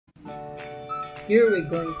Here we're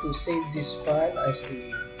going to save this file as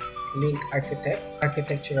a link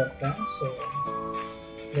architectural plan. So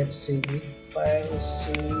let's save it, file,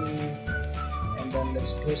 save, and then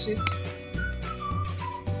let's close it.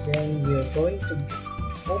 Then we are going to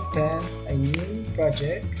open a new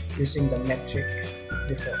project using the metric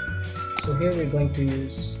default. So here we're going to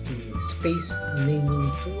use the space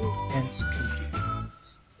naming tool and schedule.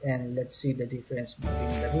 And let's see the difference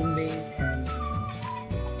between the room name and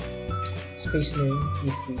space name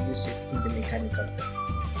if we use it in the mechanical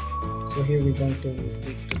term. So here we're going to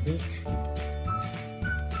click to link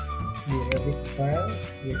the Revit file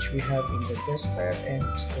which we have in the desktop, and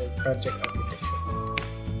it's called project architecture.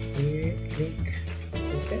 Here click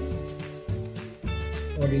open,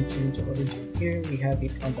 origin to origin. Here we have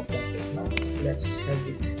it on the template. Now let's have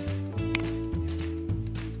it.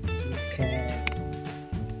 We can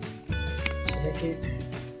select it.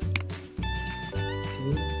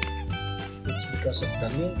 Okay. It's because of the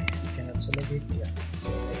link we cannot select it. Yeah. So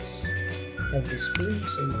let's have this screen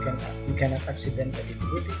so we cannot accidentally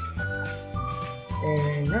delete it.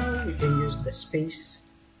 And now we can use the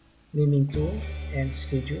space naming tool and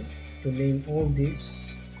schedule to name all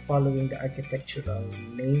these following the architectural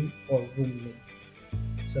name or room name.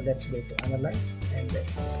 So let's go to analyze and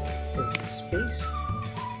let's take the space.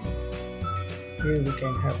 Here we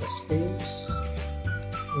can have a space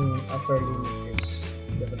in upper limit is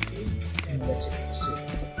level 2, and let's proceed.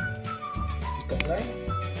 Click apply.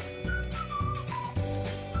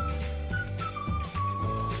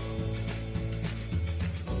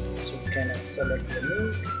 So we cannot select the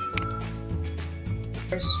link.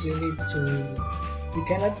 First we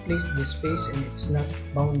cannot place the space and it's not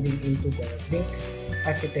bounding into the link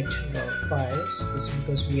architectural files is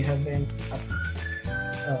because we haven't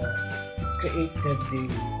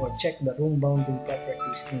created or checked the room bounding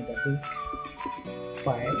properties in the link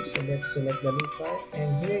file. So let's select the link file,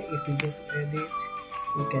 and here if we go to edit,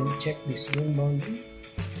 we can check this room bounding,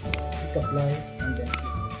 click apply, and then click.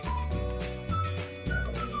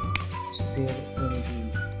 Still in the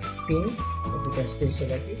pin, but we can still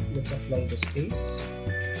select it. Let's apply the space.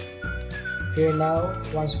 Here now,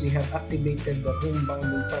 once we have activated the room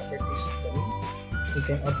bounding properties of the link, we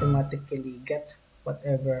can automatically get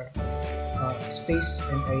whatever space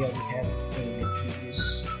and area we had in the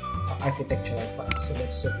previous architectural file. So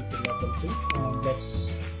let's set it to level 2, and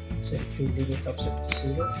let's set it to limit offset to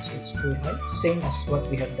 0, so it's full height, same as what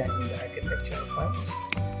we have done in the architectural files.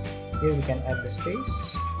 Here we can add the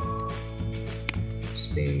space,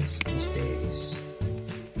 space, space,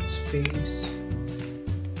 space,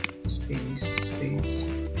 space, space, space,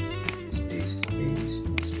 space,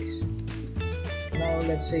 space. Now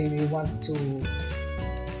let's say we want to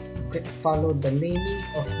follow the naming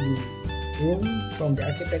of the room from the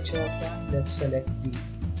architectural plan. Let's select the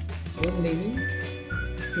room naming.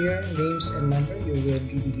 Here, names and number, you will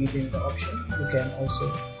be given the option. You can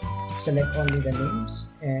also select only the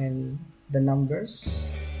names and the numbers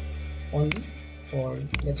only, or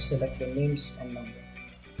let's select the names and number.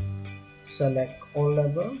 Select all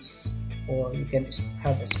levels, or you can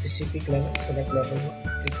have a specific level. Select level 1,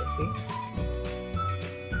 click OK.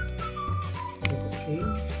 Click OK.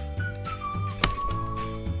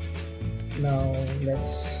 Now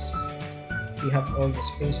we have all the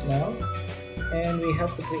space now, and we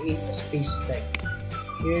have to create a space tag.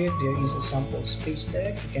 Here there is a sample space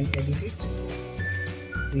tag. You can edit it.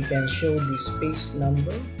 We can show the space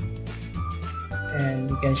number, and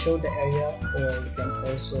we can show the area, or we can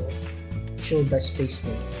also show the space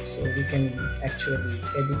name. So we can actually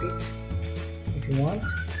edit it if you want,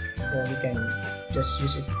 or we can just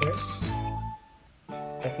use it first.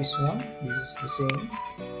 Office 1, this is the same.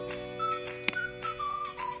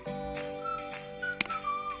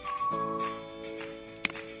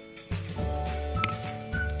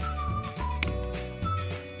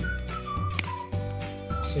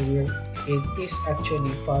 So it is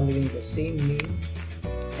actually following the same name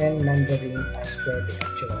and numbering as per the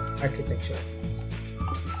actual architecture.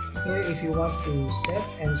 Here, if you want to set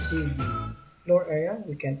and see the floor area,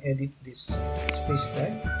 we can edit this space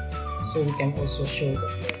tag. So we can also show the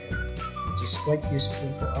floor area, which is quite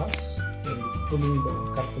useful for us in pulling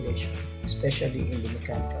the calculation, especially in the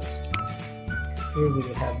mechanical system. Here we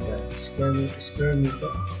will have the square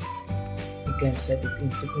meter. You can set it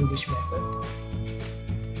into English method.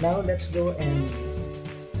 Now let's go and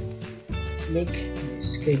make the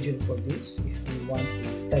schedule for this. If we want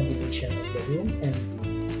the tabulation of the room and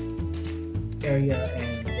the area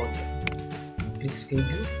and water, click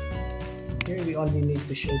schedule. Here we only need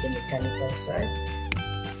to show the mechanical side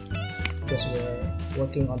because we're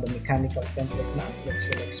working on the mechanical template now. Let's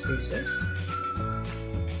select spaces.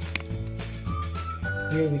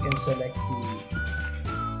 Here we can select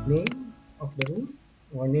the name of the room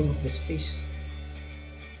or name of the space,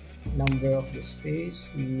 number of the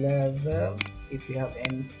space, level, if we have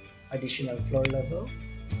any additional floor level.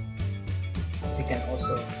 We can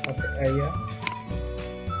also have the area,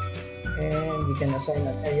 and we can assign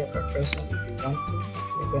an area per person if you want to.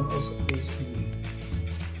 We can also place the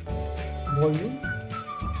volume,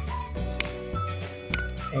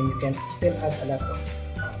 and you can still add a lot of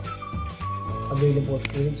available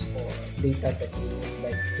fields or data that you would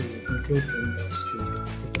like to include in your schedule.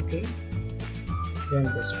 Okay, then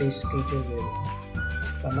the space schedule will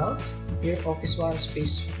come out. Here, office 1,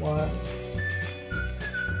 space 1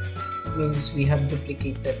 means we have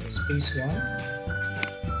duplicated space 1.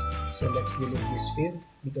 So let's delete this field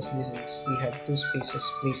because we have 2 spaces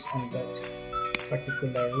placed on that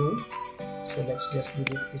particular row. So let's just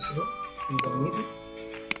delete this row in the middle.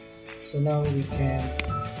 So now we can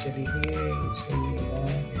actually here it's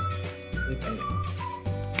we can.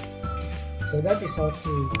 So that is how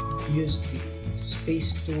to use the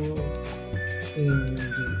space tool in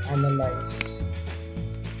the Analyze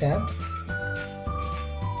tab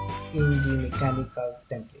in the mechanical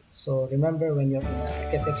template. So remember, when you're in an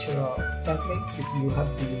architectural template, you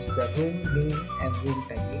have to use the room name and room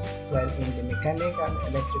technique, while in the mechanical,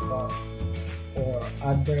 electrical, or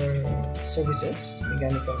other services,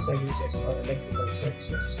 mechanical services or electrical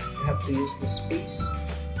services, you have to use the space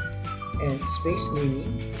and space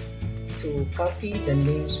naming to copy the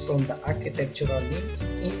names from the architectural name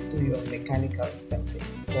into your mechanical template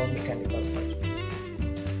or mechanical project.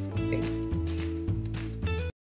 Okay.